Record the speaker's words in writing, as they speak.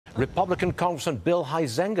Republican Congressman Bill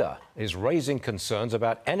Huizenga is raising concerns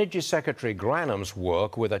about Energy Secretary Granholm's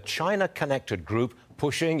work with a China-connected group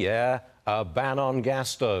pushing, a ban on gas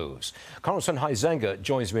stoves. Congressman Huizenga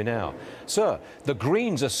joins me now. Sir, the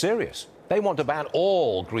Greens are serious. They want to ban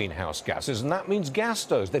all greenhouse gases, and that means gas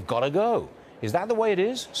stoves. They've got to go. Is that the way it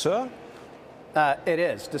is, sir? It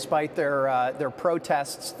is. Despite their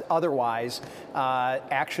protests otherwise,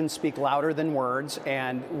 actions speak louder than words,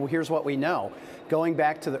 and here's what we know. Going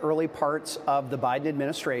back to the early parts of the Biden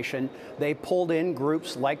administration, they pulled in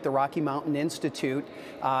groups like the Rocky Mountain Institute,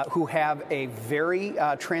 who have a very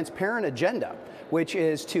transparent agenda, which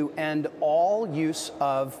is to end all use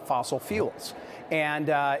of fossil fuels. And,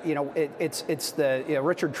 Richard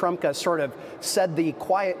Trumka sort of said the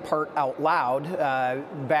quiet part out loud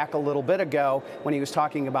back a little bit ago when he was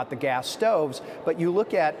talking about the gas stoves. But you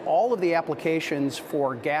look at all of the applications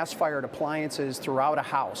for gas-fired appliances throughout a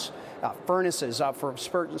house. Furnaces,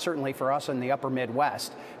 certainly for us in the upper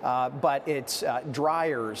Midwest, but it's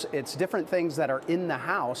dryers, it's different things that are in the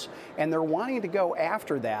house, and they're wanting to go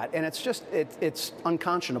after that, and it's just, it's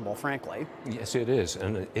unconscionable, frankly. Yes, it is,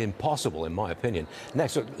 and impossible, in my opinion.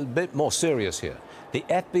 Next, a bit more serious here. The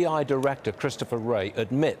FBI Director, Christopher Wray,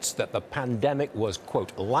 admits that the pandemic was,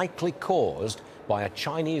 quote, likely caused by a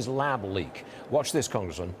Chinese lab leak. Watch this,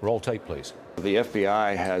 Congressman. Roll tape, please. The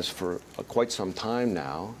FBI has for quite some time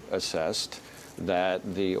now assessed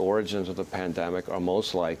that the origins of the pandemic are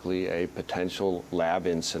most likely a potential lab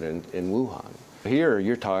incident in Wuhan. Here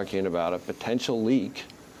you're talking about a potential leak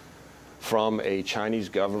from a Chinese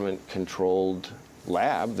government-controlled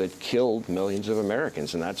lab that killed millions of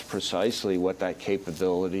Americans, and that's precisely what that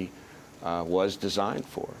capability was designed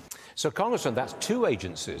for. So, Congressman, that's two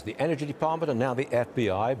agencies, the Energy Department and now the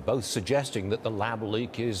FBI, both suggesting that the lab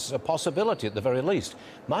leak is a possibility at the very least.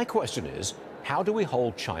 My question is, how do we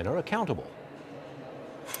hold China accountable?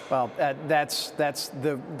 Well, that's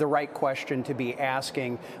the right question to be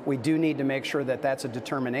asking. We do need to make sure that that's a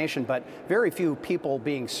determination, but very few people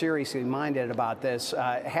being seriously minded about this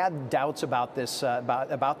had doubts about this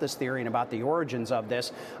this theory and about the origins of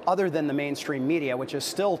this, other than the mainstream media, which is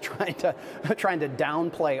still trying to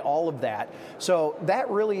downplay all of that. So that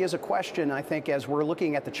really is a question, I think, as we're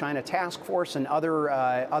looking at the China Task Force and other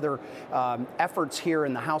efforts here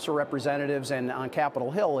in the House of Representatives and on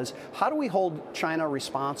Capitol Hill, is how do we hold China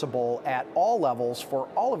responsible at all levels for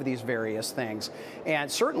all of these various things?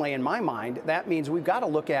 And certainly in my mind, that means we've got to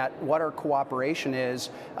look at what our cooperation is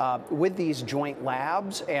with these joint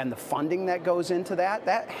labs and the funding that goes into that.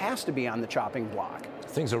 That has to be on the chopping block.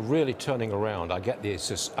 Things are really turning around. I get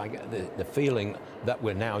the feeling that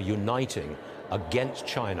we're now uniting against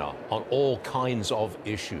China on all kinds of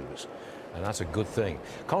issues. And that's a good thing.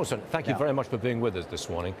 Congressman, thank you very much for being with us this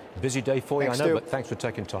morning. Busy day for you, I know, but thanks for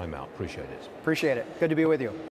taking time out. Appreciate it. Appreciate it. Good to be with you.